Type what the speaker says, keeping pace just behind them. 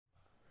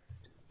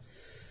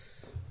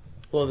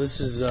Well, this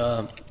is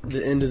the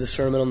end of the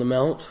Sermon on the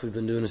Mount. We've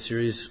been doing a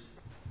series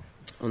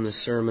on this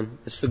sermon.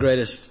 It's the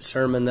greatest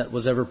sermon that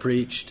was ever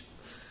preached.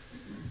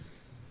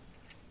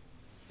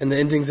 And the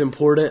ending's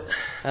important,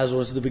 as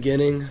was the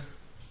beginning.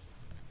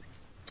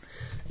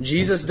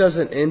 Jesus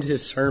doesn't end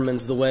his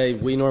sermons the way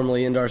we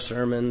normally end our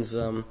sermons.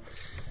 When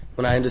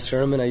I end a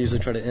sermon, I usually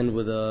try to end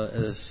with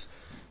as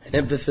an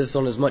emphasis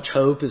on as much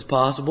hope as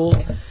possible.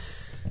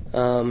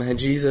 And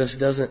Jesus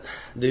doesn't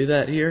do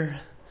that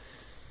here.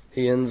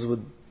 He ends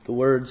with the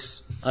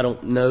words, "I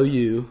don't know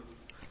you,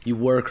 you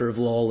worker of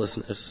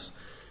lawlessness.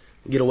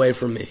 Get away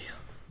from me."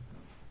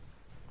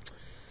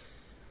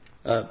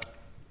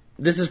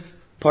 This is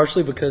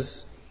partially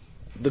because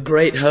the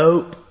great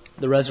hope,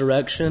 the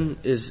resurrection,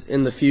 is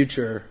in the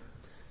future.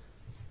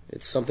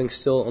 It's something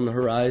still on the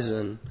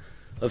horizon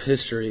of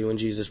history when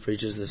Jesus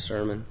preaches this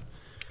sermon.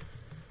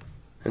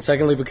 And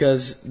secondly,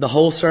 because the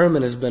whole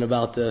sermon has been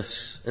about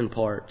this in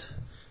part.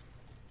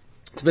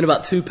 It's been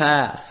about two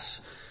paths.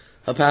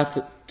 A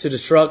path to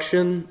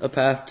destruction, a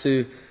path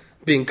to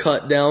being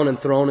cut down and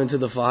thrown into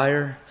the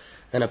fire,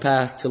 and a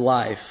path to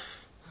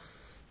life.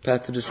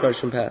 Path to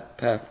destruction,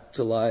 path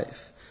to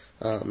life.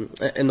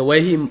 And the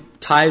way he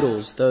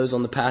titles those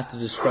on the path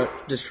to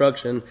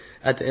destruction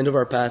at the end of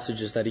our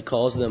passage is that he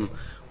calls them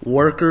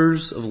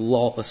workers of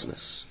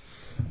lawlessness.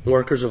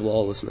 Workers of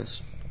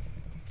lawlessness.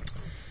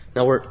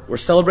 Now we're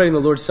celebrating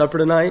the Lord's Supper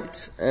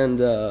tonight,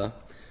 and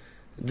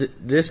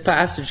this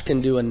passage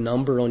can do a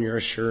number on your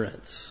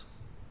assurance.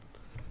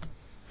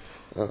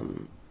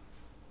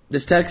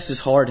 This text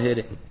is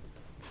hard-hitting.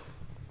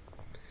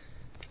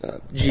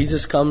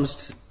 Jesus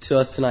comes to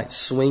us tonight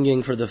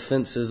swinging for the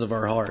fences of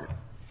our heart.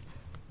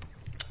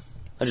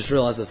 I just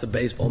realized that's a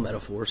baseball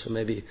metaphor, so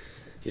maybe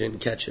you didn't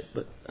catch it.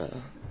 But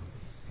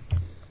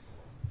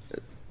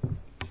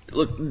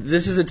look,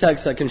 this is a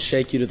text that can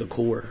shake you to the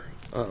core.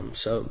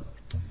 So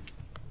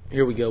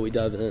here we go. We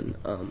dive in.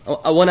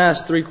 I want to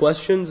ask three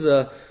questions.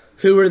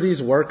 Who are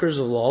these workers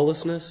of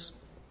lawlessness?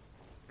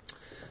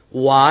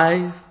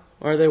 Why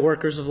are they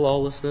workers of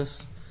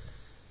lawlessness?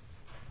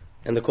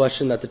 And the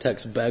question that the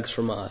text begs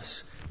from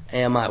us,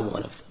 am I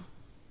one of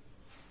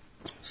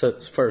them? So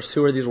first,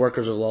 who are these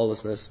workers of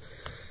lawlessness?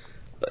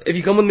 If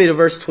you come with me to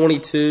verse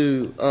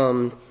 22,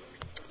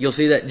 you'll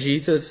see that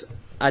Jesus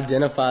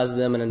identifies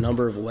them in a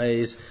number of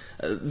ways.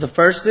 The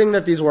first thing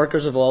that these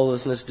workers of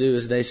lawlessness do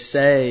is they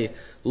say,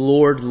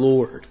 "Lord,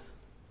 Lord."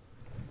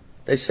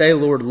 They say,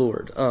 "Lord,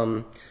 Lord."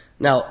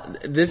 Now,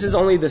 this is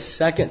only the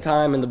second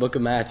time in the book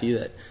of Matthew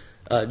that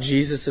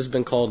Jesus has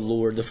been called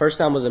Lord. The first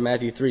time was in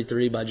Matthew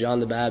 3:3 by John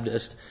the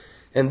Baptist.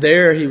 And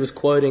there he was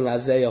quoting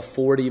Isaiah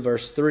 40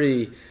 verse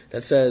 3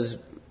 that says,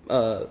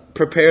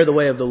 "Prepare the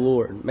way of the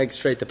Lord, make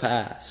straight the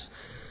paths."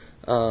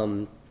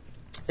 In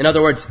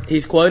other words,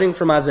 he's quoting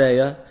from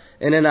Isaiah.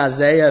 And in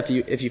Isaiah,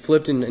 if you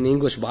flipped in an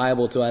English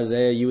Bible to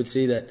Isaiah, you would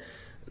see that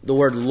the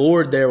word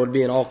Lord there would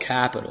be in all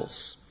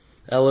capitals.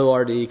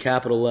 L-O-R-D,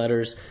 capital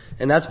letters.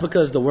 And that's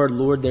because the word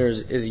Lord there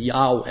is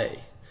Yahweh,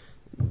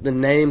 the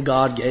name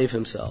God gave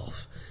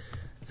himself.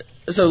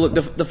 So look,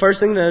 the first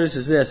thing to notice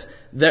is this.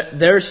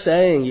 They're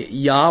saying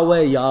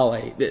Yahweh,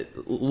 Yahweh,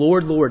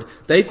 Lord, Lord.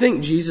 They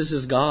think Jesus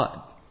is God.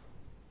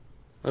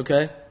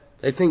 Okay?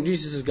 They think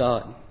Jesus is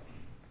God.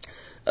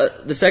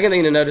 The second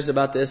thing to notice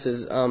about this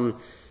is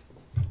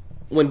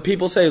when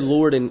people say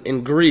Lord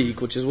in Greek,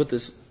 which is what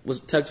this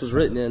text was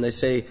written in, they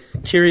say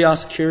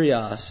Kyrios,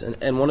 Kyrios.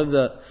 And one of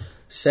the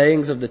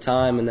sayings of the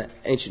time in the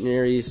ancient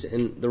Near East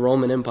in the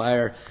Roman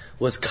Empire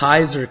was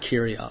Kaiser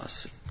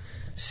Kyrios.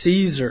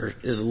 Caesar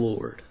is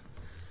Lord.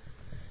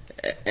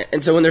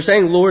 And so when they're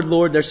saying Lord,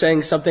 Lord, they're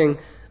saying something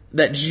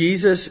that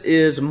Jesus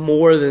is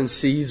more than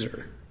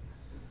Caesar.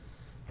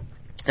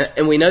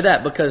 And we know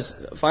that because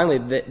finally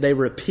they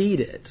repeat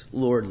it,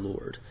 Lord,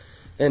 Lord.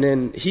 And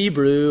in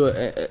Hebrew,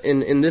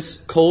 in this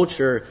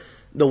culture,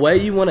 the way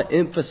you want to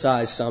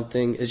emphasize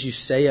something is you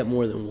say it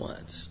more than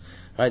once.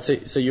 All right,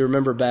 so you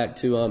remember back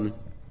to,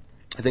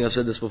 I think I've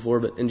said this before,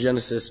 but in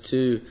Genesis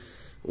 2,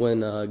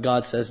 when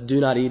God says, "Do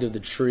not eat of the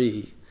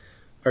tree,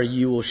 or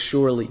you will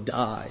surely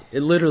die."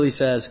 It literally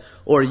says,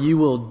 "Or you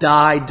will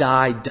die,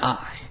 die,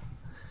 die."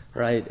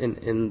 Right,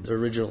 in the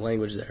original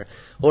language there.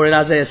 Or in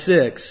Isaiah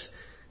 6,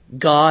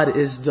 God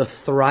is the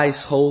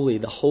thrice holy,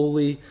 the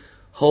holy,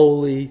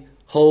 holy,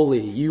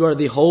 holy. You are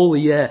the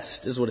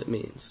holiest, is what it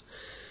means.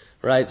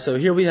 Right, so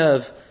here we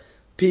have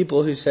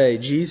people who say,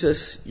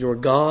 "Jesus, you're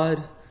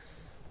God.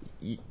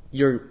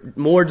 You're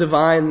more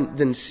divine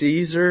than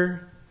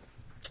Caesar.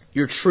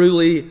 You're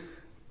truly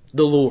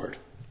the Lord."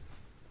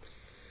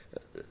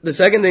 The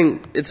second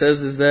thing it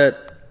says is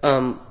that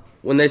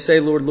when they say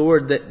Lord,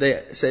 Lord,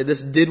 they say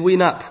this: "Did we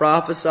not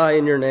prophesy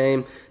in your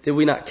name? Did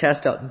we not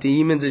cast out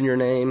demons in your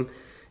name?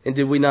 And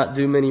did we not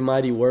do many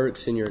mighty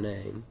works in your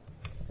name?"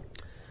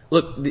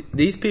 Look,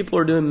 these people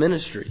are doing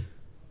ministry.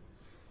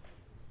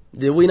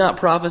 Did we not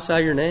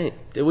prophesy your name?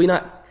 Did we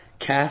not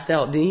cast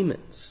out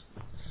demons?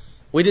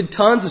 We did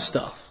tons of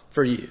stuff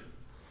for you.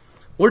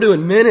 We're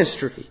doing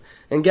ministry.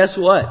 And guess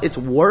what? It's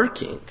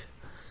working.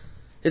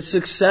 It's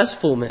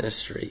successful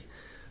ministry.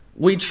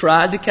 We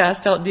tried to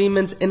cast out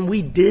demons, and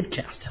we did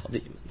cast out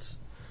demons.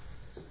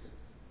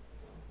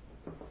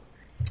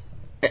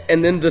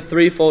 And then the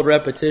threefold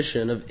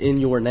repetition of in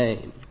your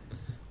name.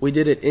 We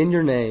did it in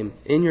your name,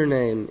 in your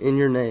name, in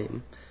your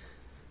name.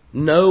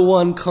 No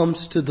one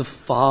comes to the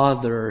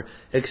Father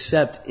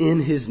except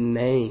in his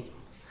name.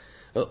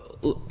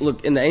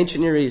 Look, in the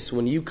ancient Near East,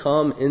 when you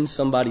come in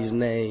somebody's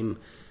name,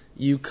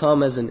 you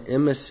come as an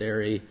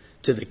emissary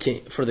to the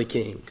king, for the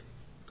king.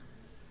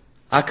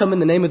 I come in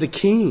the name of the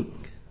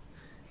king.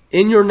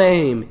 In your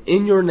name,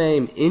 in your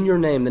name, in your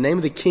name, the name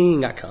of the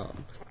king I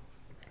come.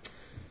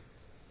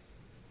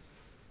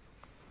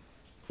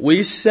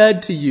 We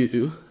said to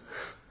you,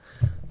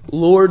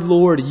 Lord,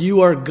 Lord,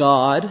 you are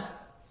God.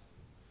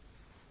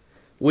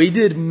 We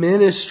did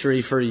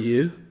ministry for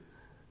you.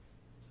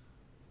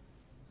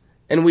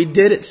 And we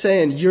did it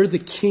saying, you're the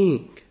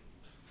king.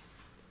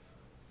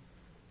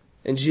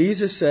 And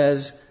Jesus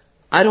says,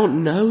 I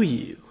don't know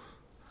you.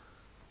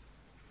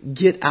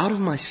 Get out of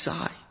my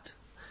sight.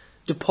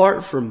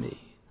 Depart from me,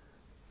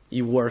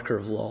 you worker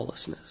of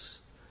lawlessness.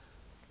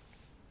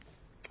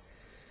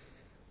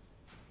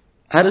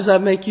 How does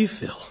that make you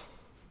feel?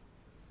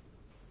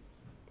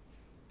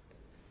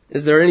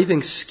 Is there anything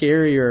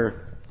scarier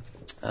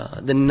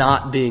than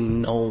not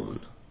being known?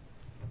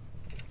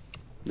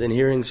 Than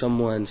hearing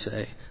someone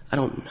say, I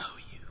don't know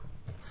you.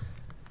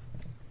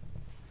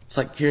 It's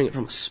like hearing it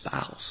from a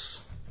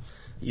spouse.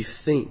 You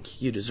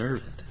think you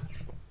deserve it.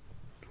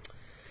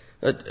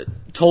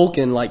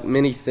 Tolkien, like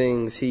many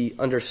things, he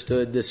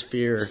understood this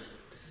fear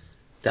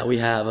that we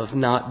have of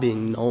not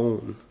being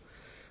known.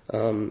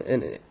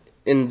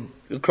 And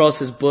across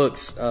his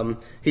books,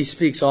 he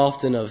speaks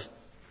often of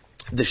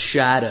the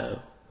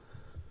shadow.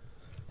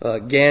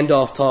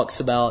 Gandalf talks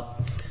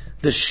about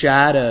the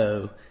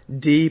shadow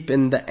deep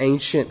in the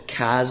ancient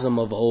chasm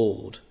of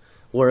old,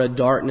 where a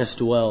darkness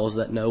dwells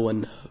that no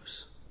one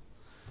knows.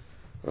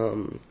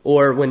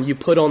 Or when you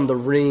put on the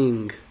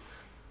ring,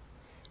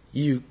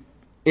 you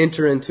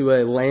enter into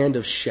a land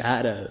of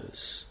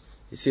shadows.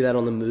 You see that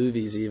on the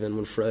movies even,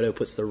 when Frodo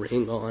puts the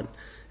ring on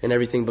and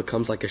everything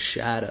becomes like a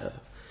shadow.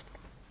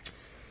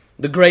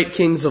 The great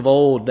kings of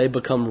old, they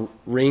become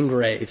ring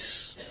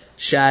wraiths.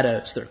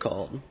 Shadows, they're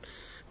called,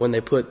 when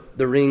they put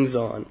the rings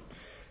on.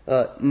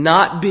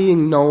 Not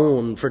being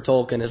known for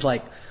Tolkien is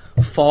like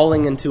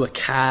falling into a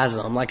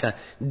chasm, like a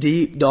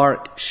deep,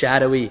 dark,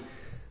 shadowy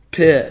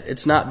pit.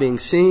 It's not being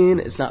seen.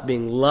 It's not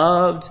being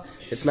loved.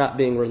 It's not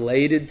being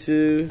related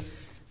to.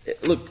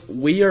 Look,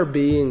 we are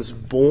beings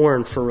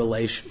born for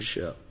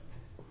relationship.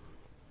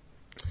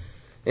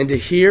 And to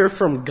hear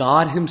from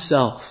God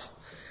himself,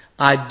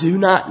 I do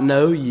not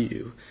know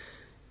you,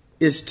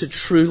 is to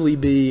truly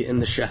be in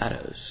the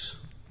shadows.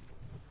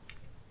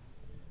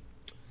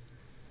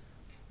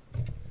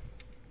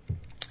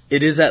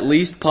 It is at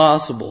least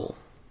possible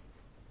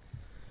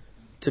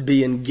to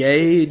be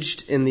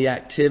engaged in the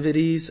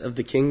activities of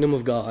the kingdom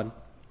of God,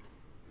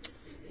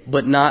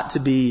 but not to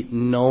be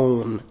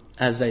known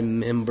as a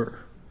member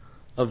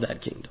of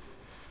that kingdom.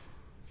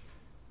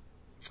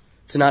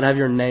 To not have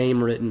your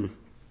name written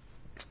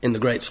in the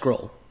great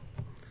scroll.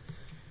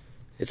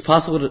 It's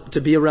possible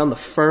to be around the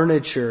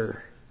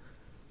furniture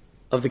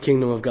of the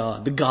kingdom of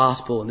God, the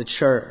gospel and the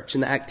church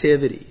and the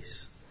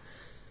activities,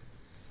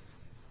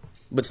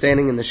 but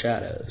standing in the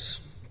shadows.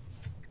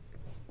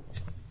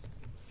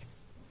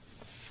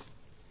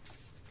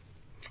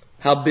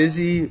 How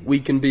busy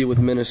we can be with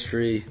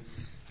ministry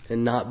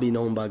and not be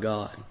known by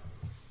God.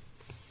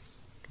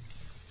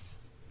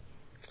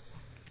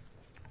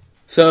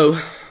 So,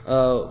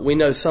 we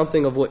know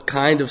something of what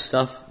kind of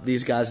stuff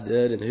these guys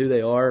did and who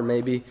they are,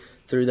 maybe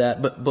through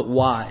that. But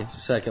why,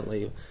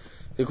 secondly?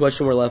 The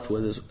question we're left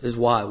with is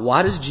why?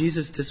 Why does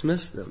Jesus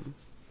dismiss them?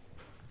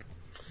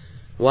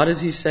 Why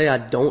does he say, I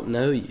don't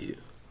know you?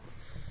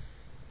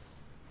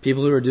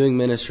 People who are doing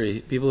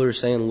ministry, people who are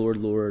saying, Lord,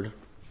 Lord.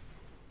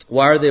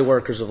 Why are they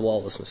workers of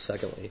lawlessness,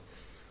 secondly?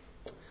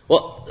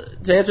 Well,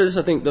 to answer this,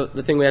 I think the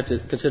thing we have to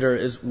consider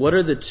is what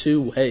are the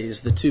two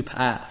ways, the two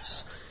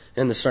paths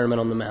in the Sermon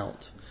on the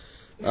Mount?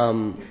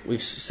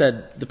 We've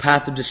said the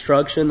path of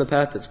destruction, the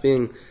path that's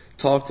being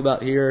talked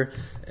about here,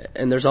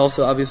 and there's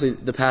also obviously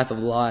the path of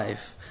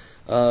life.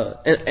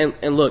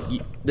 And look,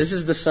 this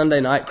is the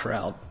Sunday night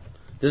crowd.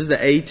 This is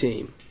the A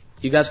team.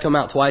 You guys come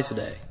out twice a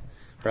day,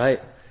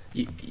 right?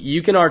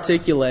 You can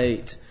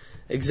articulate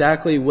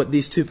exactly what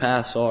these two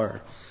paths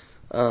are.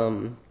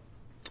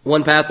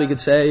 One path we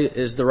could say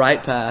is the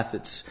right path.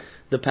 It's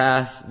the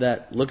path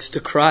that looks to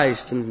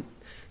Christ, and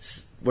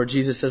where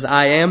Jesus says,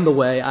 I am the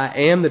way, I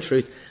am the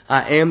truth,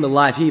 I am the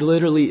life. He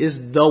literally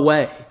is the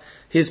way.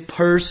 His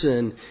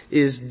person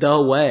is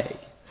the way.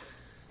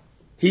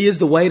 He is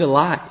the way to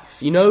life.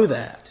 You know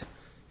that.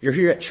 You're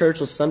here at church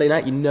on Sunday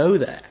night, you know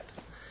that.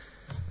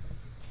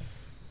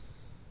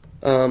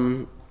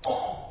 And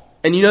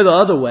you know the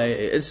other way.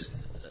 It's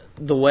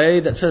the way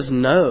that says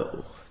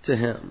no to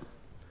him.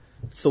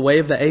 It's the way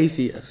of the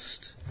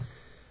atheist.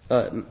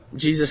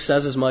 Jesus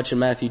says as much in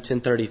Matthew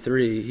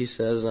 10:33. He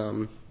says,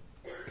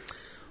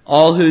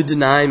 all who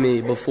deny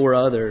me before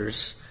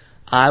others,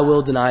 I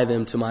will deny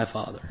them to my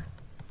Father.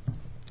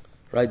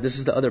 Right? This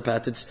is the other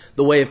path. It's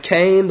the way of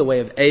Cain, the way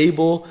of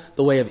Abel,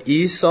 the way of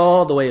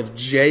Esau, the way of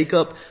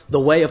Jacob,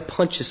 the way of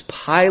Pontius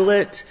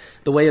Pilate,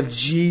 the way of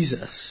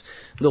Jesus,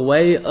 the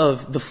way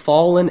of the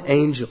fallen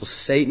angels,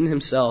 Satan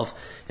himself,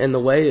 and the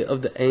way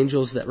of the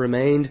angels that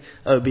remained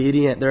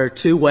obedient. There are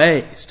two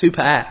ways, two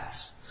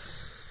paths.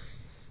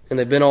 And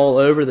they've been all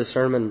over the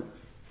Sermon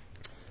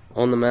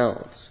on the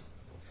Mount.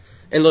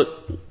 And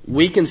look,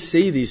 we can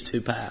see these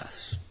two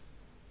paths.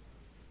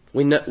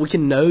 We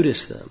can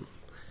notice them.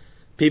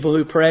 People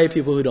who pray,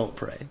 people who don't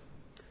pray.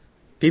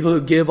 People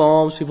who give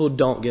alms, people who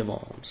don't give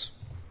alms.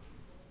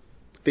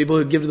 People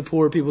who give to the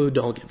poor, people who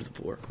don't give to the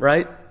poor.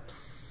 Right?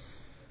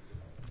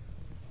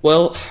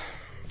 Well,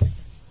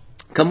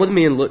 come with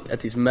me and look at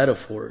these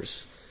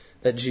metaphors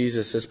that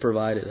Jesus has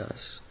provided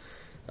us.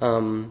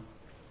 The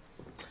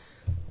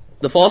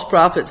false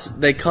prophets,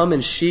 they come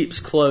in sheep's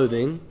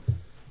clothing,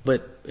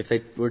 but if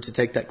they were to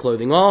take that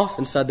clothing off,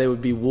 inside they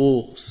would be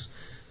wolves.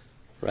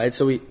 Right?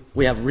 So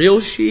we have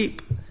real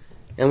sheep,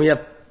 and we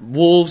have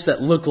wolves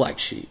that look like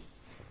sheep.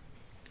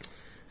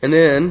 And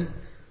then,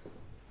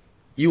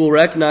 you will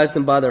recognize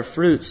them by their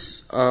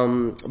fruits.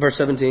 Verse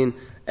 17,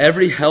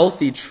 every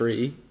healthy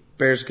tree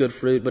bears good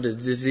fruit, but a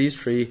diseased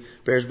tree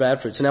bears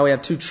bad fruit. So now we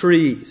have two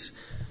trees.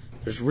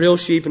 There's real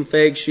sheep and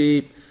fake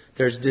sheep.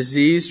 There's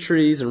diseased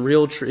trees and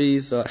real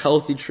trees,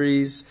 healthy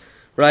trees,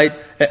 right?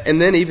 And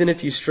then even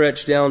if you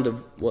stretch down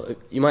to, well,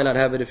 you might not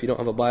have it if you don't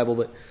have a Bible,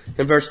 but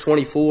in verse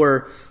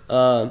 24,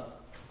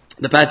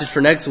 the passage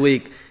for next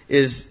week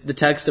is the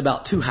text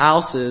about two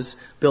houses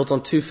built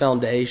on two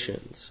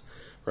foundations,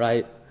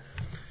 right?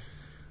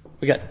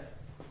 We got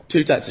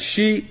two types of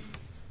sheep,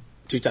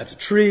 two types of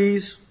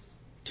trees,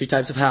 two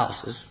types of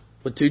houses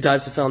with two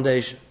types of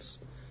foundations.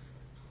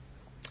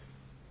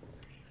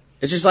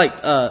 It's just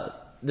like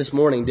this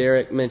morning,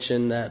 Derek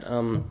mentioned that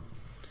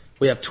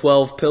we have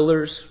 12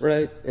 pillars,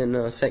 right,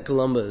 in St.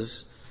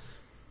 Columba's.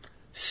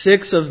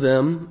 6 of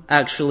them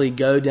actually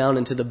go down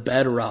into the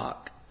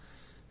bedrock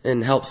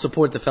and help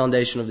support the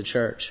foundation of the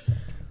church.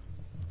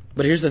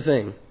 But here's the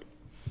thing.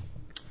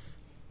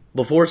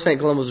 Before St.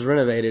 Columba's was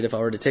renovated, if I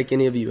were to take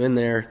any of you in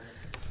there,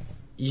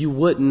 you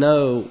wouldn't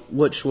know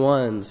which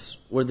ones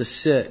were the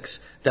 6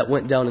 that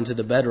went down into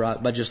the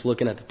bedrock by just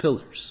looking at the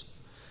pillars.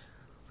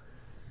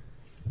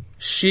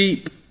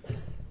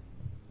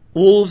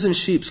 Wolves in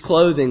sheep's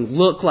clothing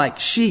look like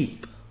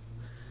sheep.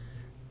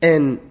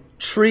 And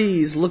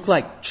trees look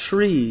like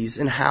trees.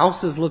 And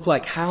houses look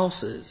like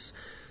houses.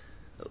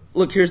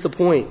 Look, here's the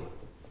point.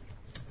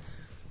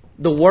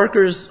 The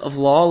workers of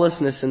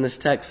lawlessness in this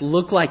text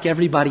look like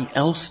everybody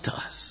else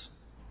does.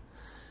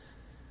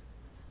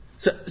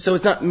 So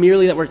it's not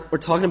merely that we're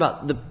talking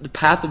about the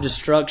path of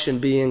destruction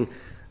being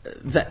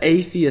the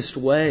atheist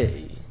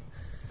way.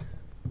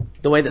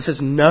 The way that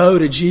says no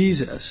to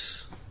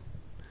Jesus.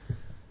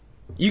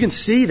 You can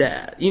see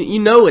that. You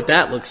know what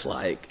that looks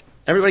like.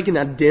 Everybody can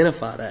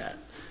identify that.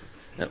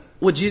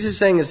 What Jesus is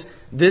saying is,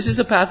 this is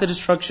a path of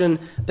destruction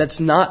that's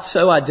not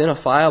so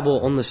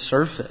identifiable on the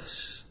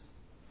surface.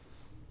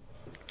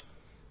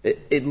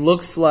 It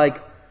looks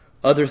like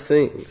other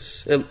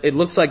things. It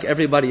looks like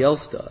everybody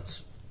else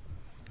does.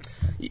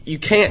 You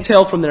can't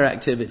tell from their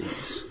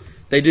activities.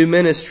 They do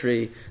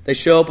ministry. They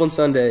show up on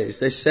Sundays.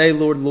 They say,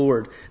 Lord,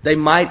 Lord. They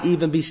might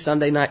even be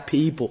Sunday night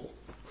people.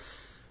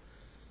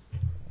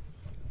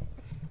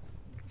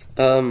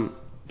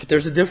 But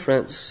there's a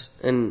difference,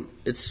 and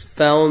it's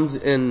found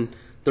in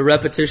the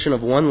repetition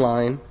of one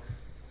line.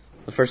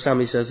 The first time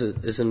he says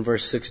it is in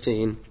verse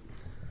 16.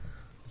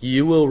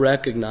 You will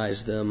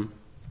recognize them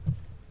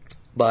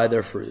by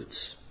their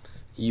fruits.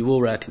 You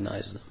will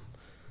recognize them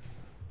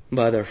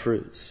by their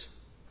fruits.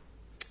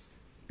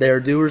 They are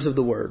doers of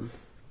the word.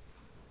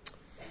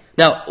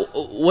 Now,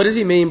 what does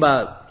he mean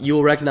by you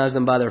will recognize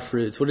them by their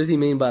fruits? What does he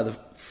mean by the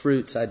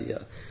fruits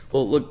idea?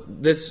 Well, look,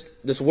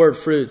 this word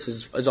fruits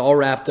is all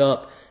wrapped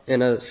up in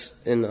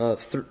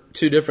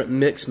two different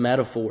mixed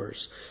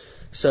metaphors.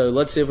 So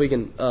let's see if we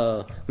can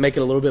make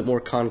it a little bit more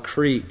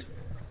concrete.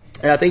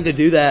 And I think to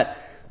do that,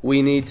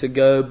 we need to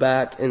go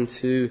back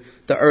into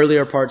the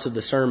earlier parts of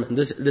the sermon.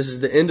 This is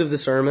the end of the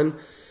sermon,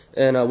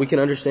 and we can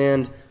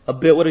understand a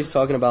bit what he's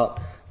talking about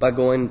by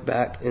going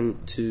back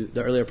into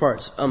the earlier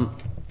parts.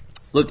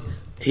 Look,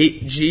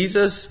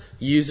 Jesus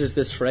uses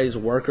this phrase,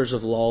 workers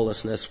of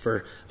lawlessness,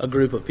 for a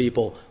group of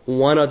people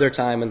one other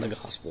time in the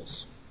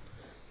Gospels.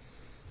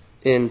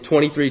 In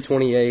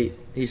 23:28,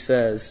 he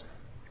says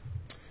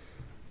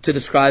to the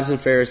scribes and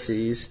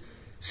Pharisees,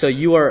 so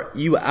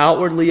you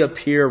outwardly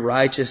appear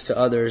righteous to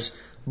others,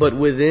 but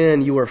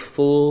within you are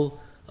full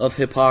of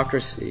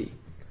hypocrisy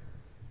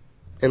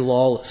and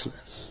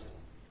lawlessness.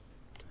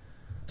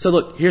 So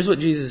look, here's what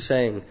Jesus is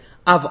saying.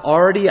 I've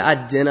already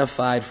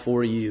identified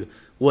for you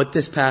what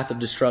this path of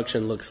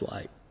destruction looks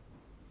like.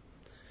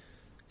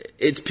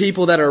 It's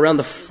people that are around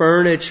the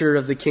furniture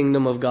of the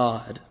kingdom of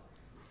God,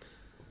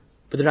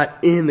 but they're not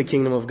in the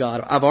kingdom of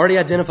God. I've already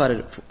identified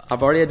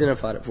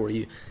it for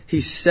you.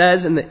 He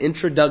says in the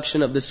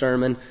introduction of the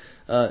sermon,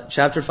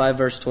 chapter 5,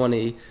 verse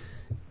 20,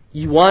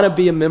 You want to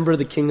be a member of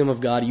the kingdom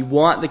of God. You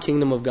want the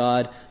kingdom of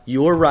God.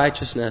 Your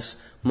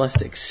righteousness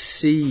must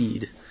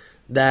exceed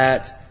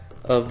that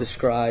of the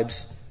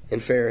scribes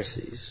and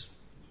Pharisees.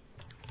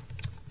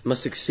 It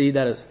must exceed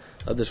that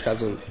of the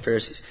scribes and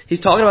Pharisees. He's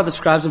talking about the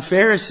scribes and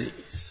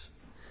Pharisees.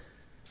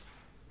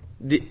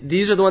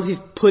 These are the ones he's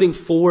putting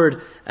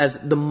forward as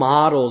the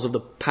models of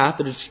the path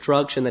of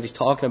destruction that he's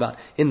talking about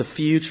in the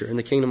future, in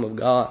the kingdom of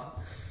God.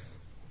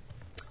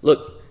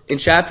 Look, in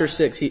chapter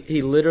 6,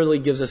 he literally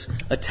gives us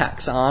a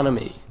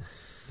taxonomy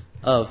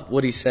of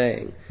what he's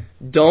saying.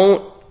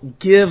 Don't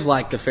give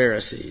like the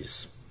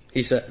Pharisees,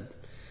 he said.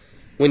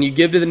 When you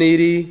give to the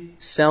needy,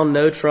 sound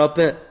no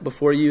trumpet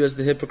before you as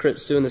the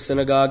hypocrites do in the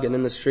synagogue and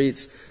in the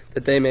streets,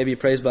 that they may be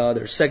praised by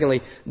others.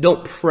 Secondly,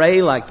 don't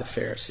pray like the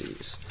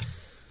Pharisees.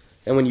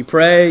 And when you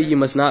pray, you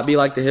must not be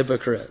like the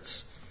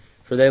hypocrites,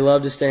 for they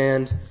love to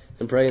stand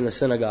and pray in the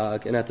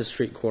synagogue and at the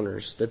street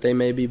corners, that they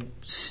may be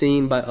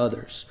seen by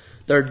others.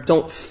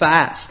 Don't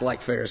fast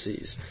like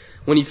Pharisees.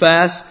 When you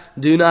fast,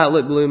 do not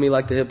look gloomy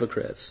like the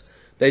hypocrites.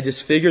 They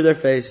disfigure their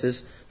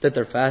faces, that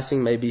their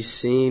fasting may be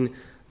seen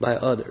by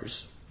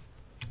others.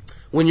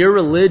 When your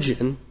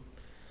religion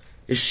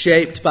is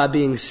shaped by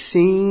being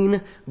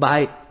seen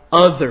by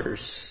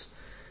others,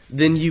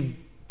 then you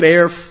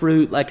bear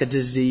fruit like a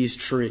diseased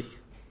tree.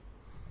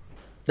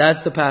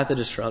 That's the path of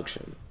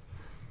destruction.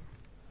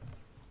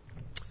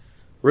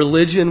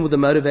 Religion with the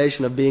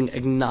motivation of being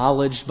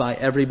acknowledged by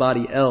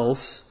everybody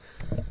else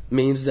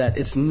means that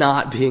it's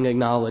not being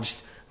acknowledged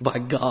by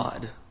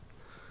God.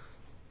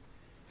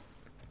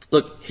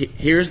 Look,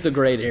 here's the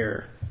great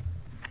error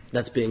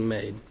that's being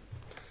made.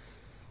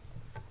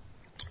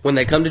 When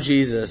they come to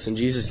Jesus and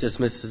Jesus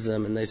dismisses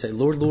them and they say,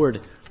 Lord,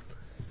 Lord,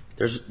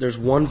 there's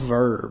one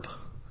verb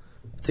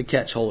to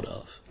catch hold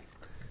of.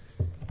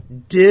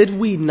 Did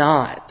we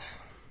not?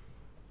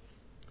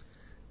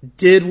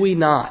 Did we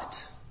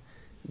not?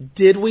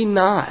 Did we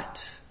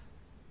not?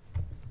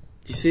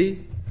 You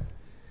see?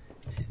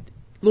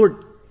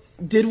 Lord,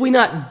 did we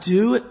not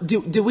do it?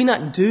 Did we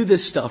not do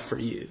this stuff for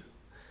you?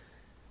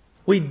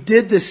 We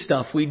did this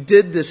stuff. We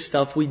did this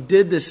stuff. We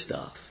did this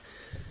stuff.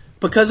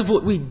 Because of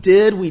what we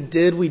did.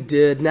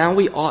 Now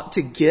we ought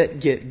to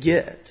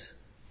get.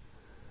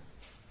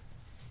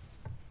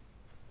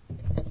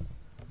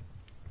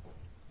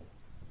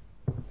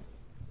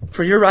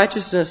 For your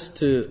righteousness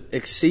to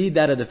exceed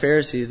that of the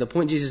Pharisees, the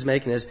point Jesus is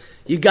making is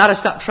you got to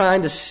stop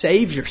trying to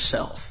save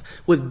yourself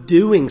with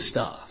doing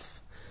stuff.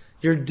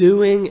 You're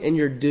doing and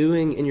you're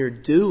doing and you're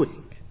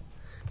doing.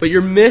 But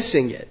you're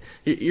missing it.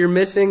 You're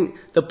missing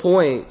the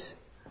point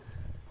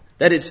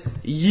that it's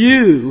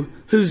you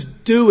who's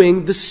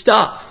doing the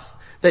stuff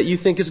that you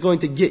think is going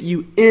to get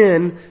you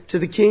into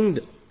the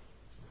kingdom.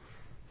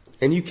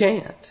 And you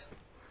can't.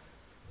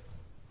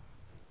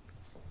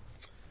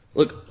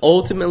 Look,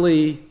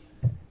 ultimately,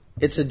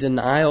 it's a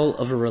denial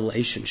of a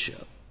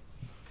relationship.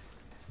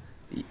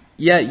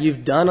 Yeah,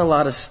 you've done a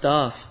lot of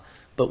stuff,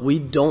 but we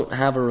don't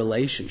have a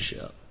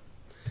relationship.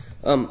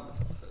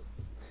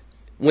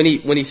 When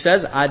he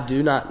says, I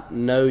do not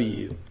know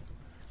you,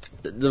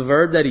 the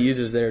verb that he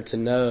uses there, to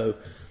know,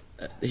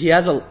 he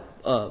has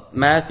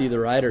Matthew, the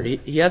writer,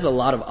 he has a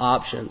lot of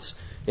options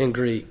in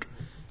Greek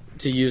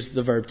to use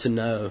the verb to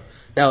know.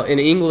 Now, in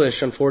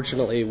English,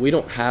 unfortunately, we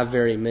don't have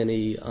very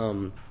many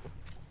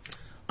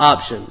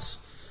options.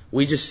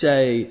 We just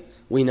say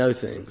we know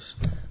things.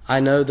 I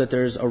know that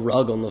there's a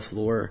rug on the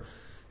floor,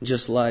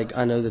 just like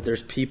I know that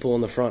there's people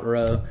in the front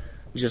row.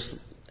 Just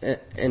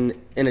in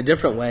a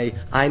different way,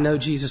 I know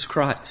Jesus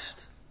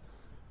Christ.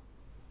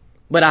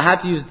 But I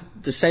have to use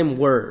the same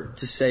word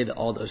to say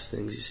all those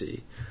things, you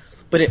see.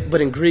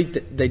 But in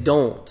Greek, they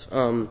don't.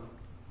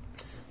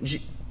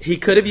 He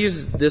could have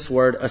used this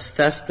word,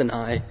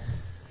 asthestheni,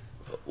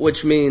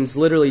 which means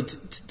literally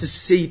to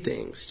see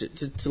things,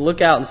 to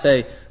look out and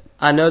say,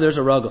 I know there's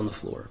a rug on the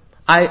floor.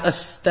 I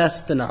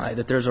asthestheni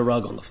that there's a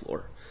rug on the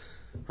floor,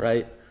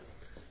 right?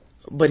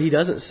 But he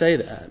doesn't say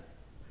that.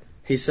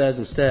 He says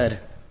instead,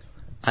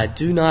 I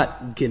do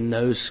not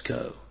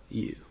gnosko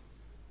you.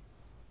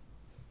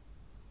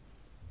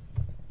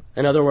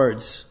 In other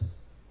words,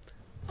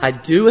 I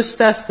do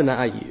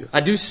asthestheni you.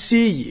 I do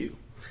see you.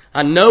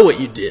 I know what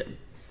you did.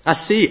 I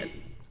see it.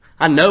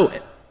 I know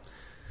it.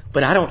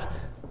 But I don't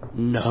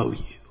know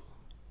you.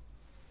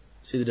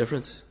 See the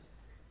difference?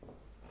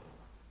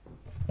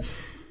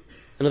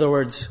 In other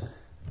words,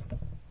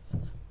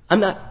 I'm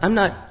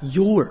not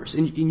yours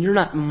and you're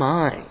not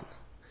mine.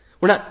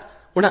 We're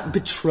not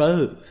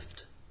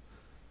betrothed.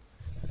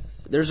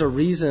 There's a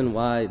reason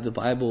why the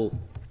Bible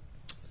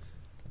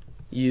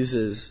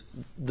uses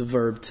the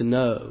verb to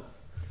know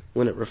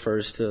when it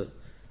refers to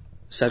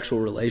sexual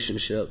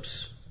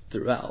relationships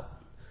throughout.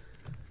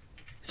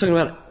 It's talking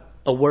about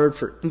a word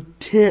for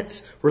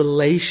intense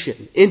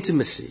relation,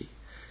 intimacy,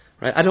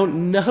 right? I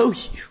don't know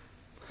you.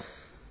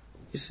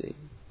 You see.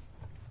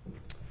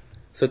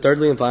 So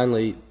thirdly and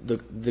finally,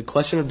 the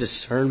question of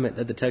discernment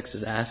that the text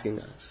is asking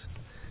us.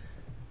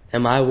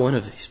 Am I one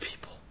of these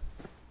people?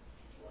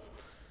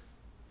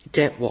 You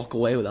can't walk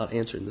away without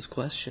answering this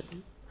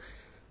question.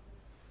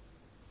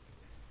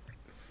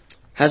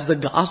 Has the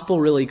gospel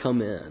really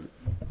come in?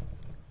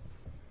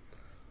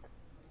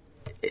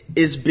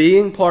 Is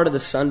being part of the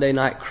Sunday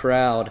night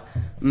crowd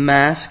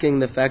masking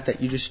the fact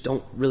that you just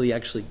don't really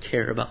actually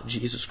care about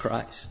Jesus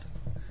Christ?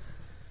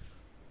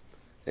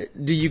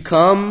 Do you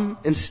come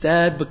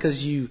instead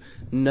because you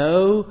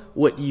know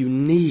what you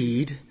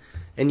need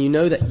and you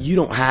know that you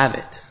don't have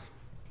it?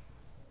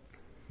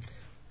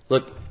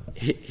 Look,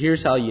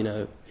 here's how you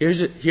know.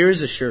 Here's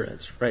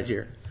assurance right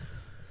here.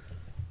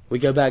 We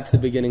go back to the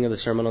beginning of the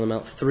Sermon on the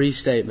Mount. 3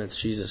 statements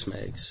Jesus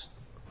makes.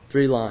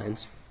 3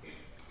 lines.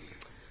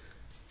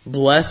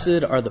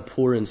 Blessed are the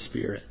poor in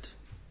spirit.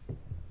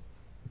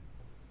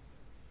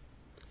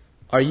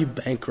 Are you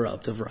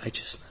bankrupt of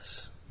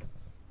righteousness?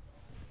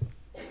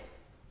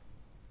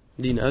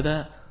 Do you know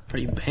that? Are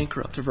you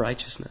bankrupt of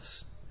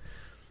righteousness?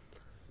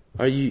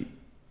 Are you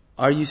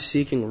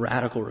seeking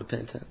radical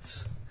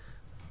repentance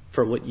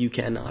for what you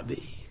cannot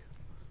be?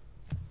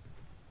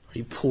 Are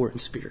you poor in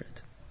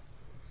spirit?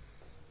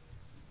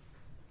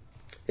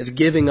 It's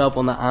giving up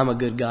on the I'm a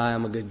good guy,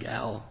 I'm a good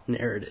gal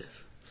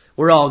narrative.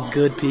 We're all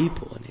good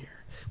people in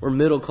here. We're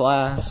middle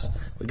class.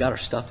 We got our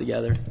stuff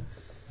together.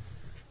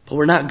 But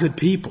we're not good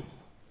people.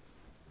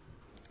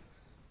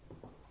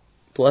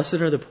 Blessed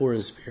are the poor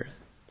in spirit.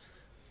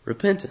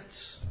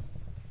 Repentance.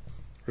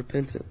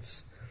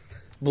 Repentance.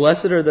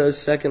 Blessed are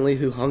those, secondly,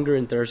 who hunger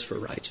and thirst for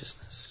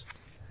righteousness.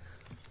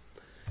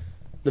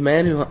 The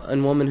man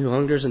and woman who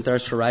hungers and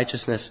thirsts for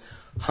righteousness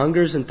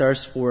hungers and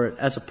thirsts for it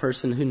as a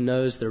person who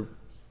knows they're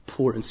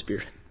poor in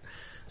spirit.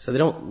 So they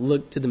don't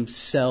look to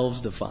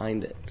themselves to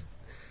find it.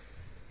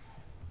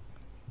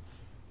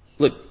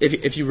 Look,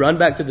 if you run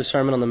back to the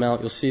Sermon on the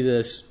Mount, you'll see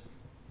this.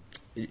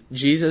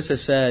 Jesus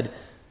has said,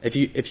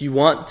 if you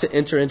want to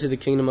enter into the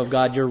kingdom of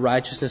God, your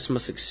righteousness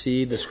must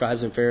exceed the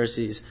scribes and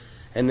Pharisees.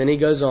 And then he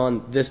goes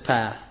on this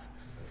path.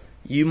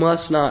 You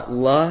must not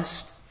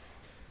lust,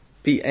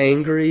 be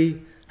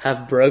angry,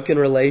 have broken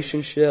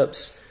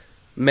relationships,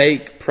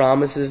 make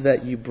promises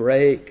that you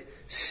break,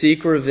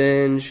 seek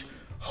revenge,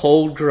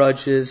 hold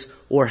grudges,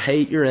 or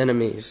hate your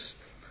enemies.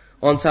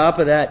 On top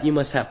of that, you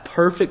must have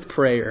perfect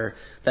prayer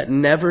that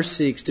never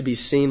seeks to be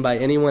seen by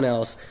anyone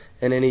else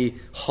in any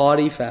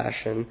haughty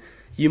fashion.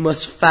 You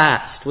must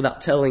fast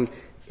without telling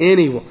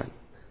anyone.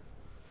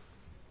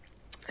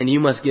 And you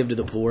must give to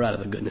the poor out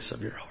of the goodness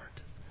of your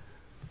heart.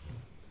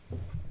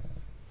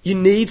 You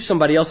need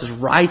somebody else's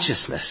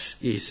righteousness,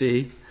 you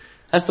see.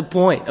 That's the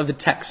point of the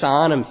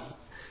taxonomy.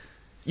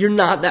 You're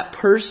not that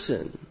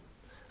person.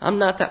 I'm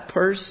not that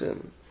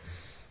person.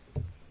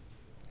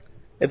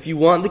 If you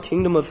want the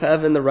kingdom of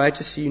heaven, the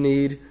righteousness you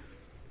need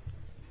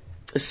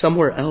is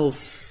somewhere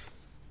else.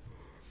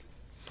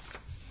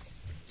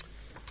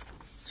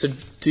 So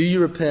do you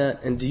repent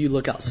and do you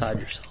look outside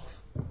yourself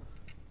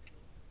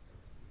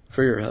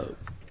for your hope?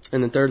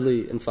 And then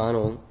thirdly and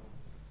final,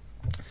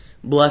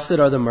 blessed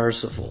are the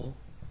merciful,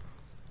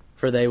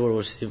 for they will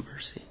receive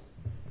mercy.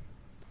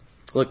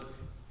 Look,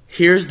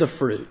 here's the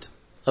fruit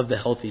of the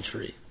healthy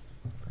tree.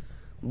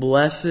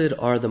 Blessed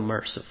are the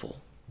merciful.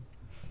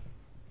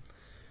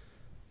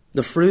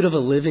 The fruit of a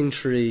living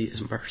tree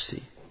is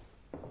mercy.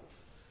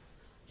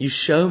 You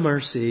show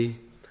mercy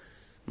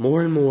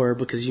more and more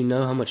because you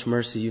know how much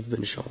mercy you've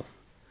been shown.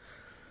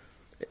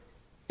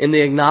 In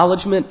the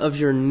acknowledgement of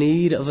your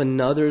need of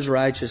another's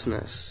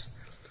righteousness,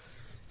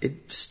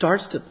 it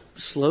starts to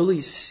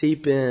slowly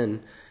seep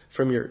in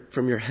from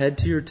your head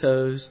to your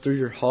toes, through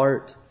your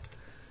heart,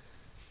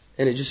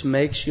 and it just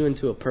makes you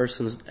into a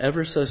person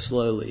ever so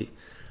slowly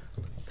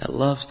that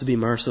loves to be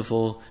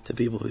merciful to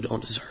people who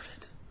don't deserve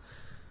it.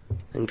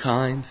 And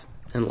kind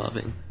and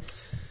loving.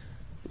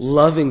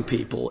 Loving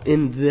people.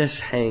 In this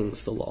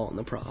hangs the law and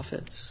the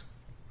prophets.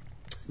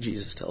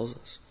 Jesus tells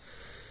us.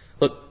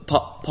 Look,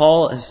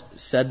 Paul has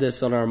said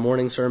this on our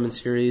morning sermon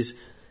series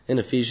in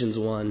Ephesians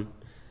 1.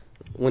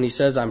 When he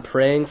says, I'm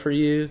praying for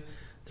you,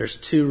 there's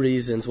 2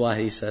 reasons why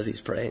he says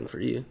he's praying for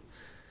you.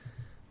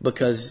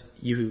 Because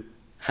you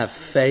have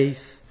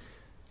faith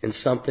in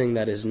something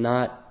that is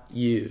not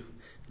you,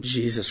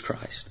 Jesus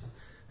Christ.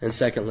 And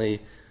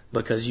secondly,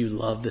 because you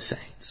love the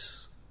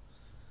saints.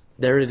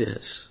 There it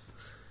is.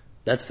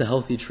 That's the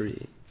healthy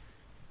tree.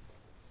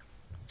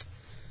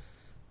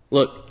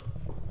 Look,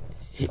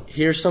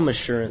 here's some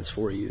assurance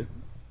for you.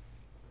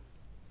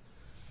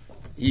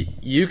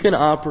 You can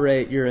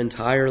operate your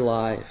entire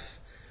life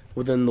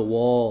within the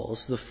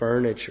walls, the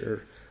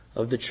furniture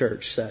of the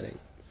church setting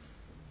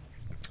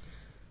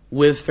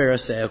with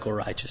Pharisaical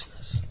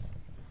righteousness.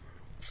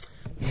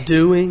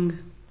 Doing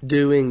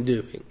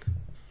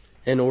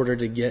in order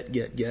to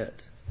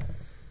get.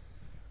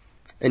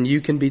 And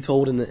you can be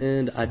told in the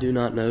end, I do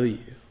not know you.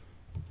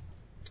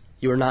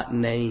 You are not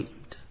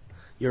named.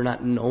 You're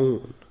not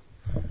known.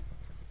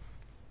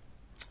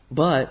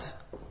 But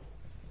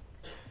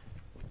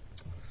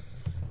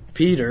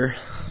Peter,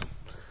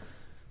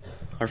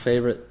 our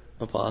favorite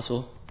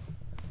apostle,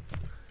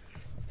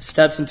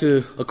 steps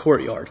into a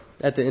courtyard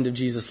at the end of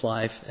Jesus'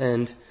 life,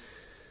 and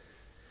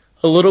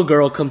a little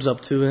girl comes up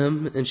to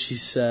him and she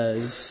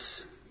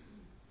says,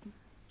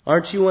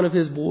 aren't you one of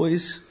his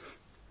boys?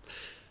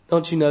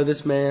 Don't you know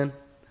this man?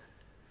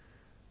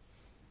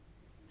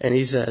 And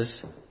he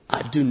says,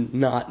 I do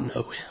not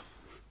know him.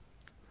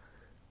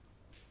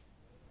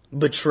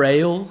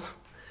 Betrayal,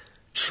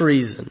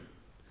 treason.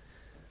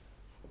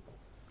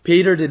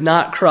 Peter did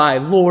not cry,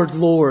 Lord,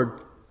 Lord.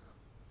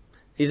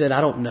 He said,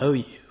 I don't know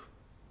you.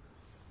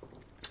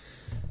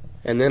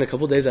 And then a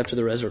couple days after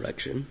the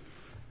resurrection,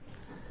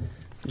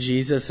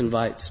 Jesus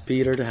invites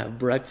Peter to have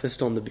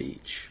breakfast on the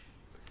beach.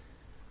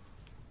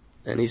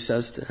 And he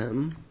says to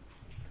him,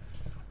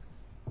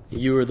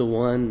 you are the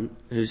one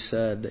who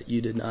said that you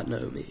did not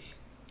know me.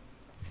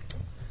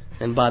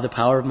 And by the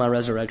power of my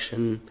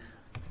resurrection,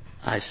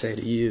 I say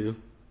to you,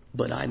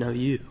 but I know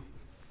you.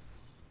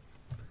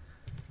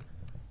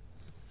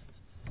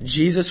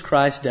 Jesus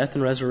Christ's death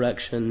and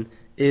resurrection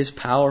is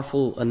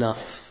powerful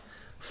enough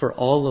for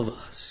all of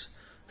us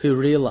who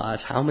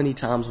realize how many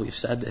times we've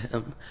said to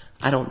him,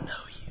 I don't know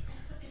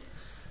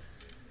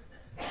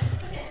you.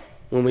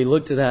 When we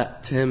look to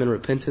him in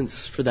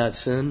repentance for that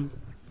sin,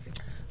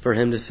 for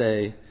him to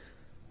say,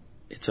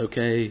 it's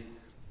okay,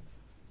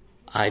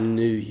 I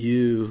knew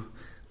you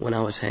when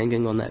I was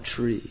hanging on that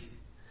tree.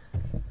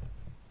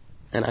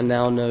 And I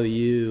now know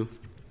you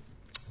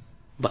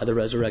by the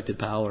resurrected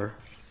power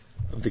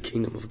of the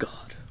kingdom of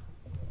God.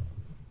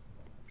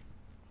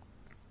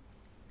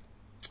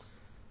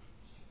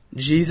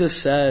 Jesus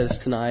says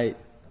tonight,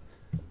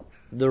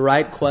 the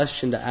right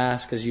question to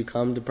ask as you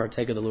come to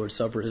partake of the Lord's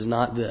Supper is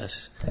not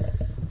this,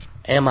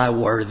 am I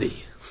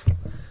worthy?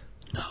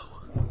 No.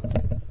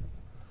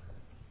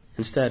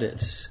 Instead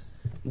it's,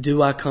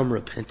 do I come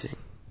repenting?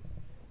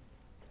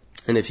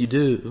 And if you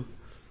do,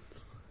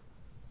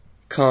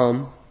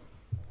 come,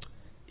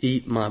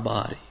 eat my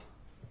body,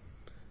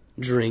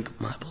 drink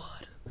my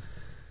blood,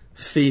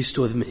 feast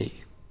with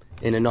me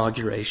in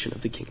inauguration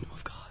of the kingdom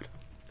of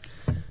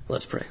God.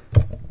 Let's pray.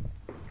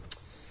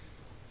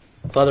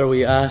 Father,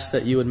 we ask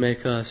that you would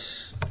make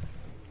us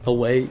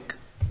awake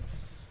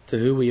to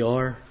who we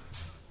are,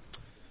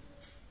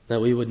 that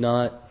we would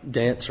not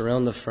dance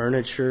around the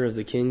furniture of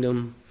the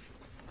kingdom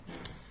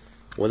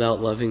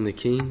without loving the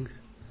King.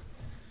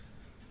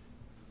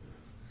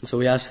 And so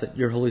we ask that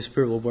your Holy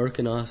Spirit will work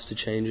in us to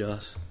change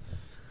us.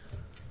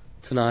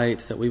 Tonight,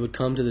 that we would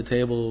come to the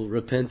table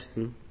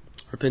repenting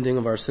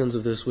of our sins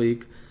of this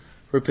week,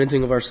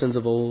 repenting of our sins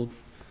of old,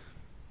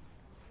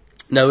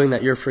 knowing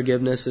that your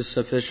forgiveness is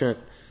sufficient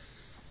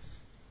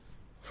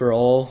for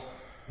all.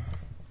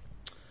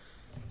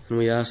 And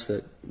we ask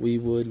that we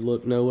would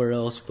look nowhere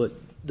else but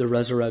the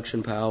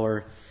resurrection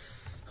power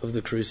of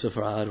the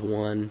crucified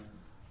one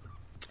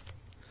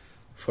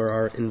for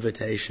our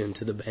invitation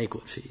to the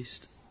banquet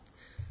feast.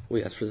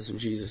 We ask for this in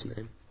Jesus'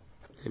 name.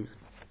 Amen.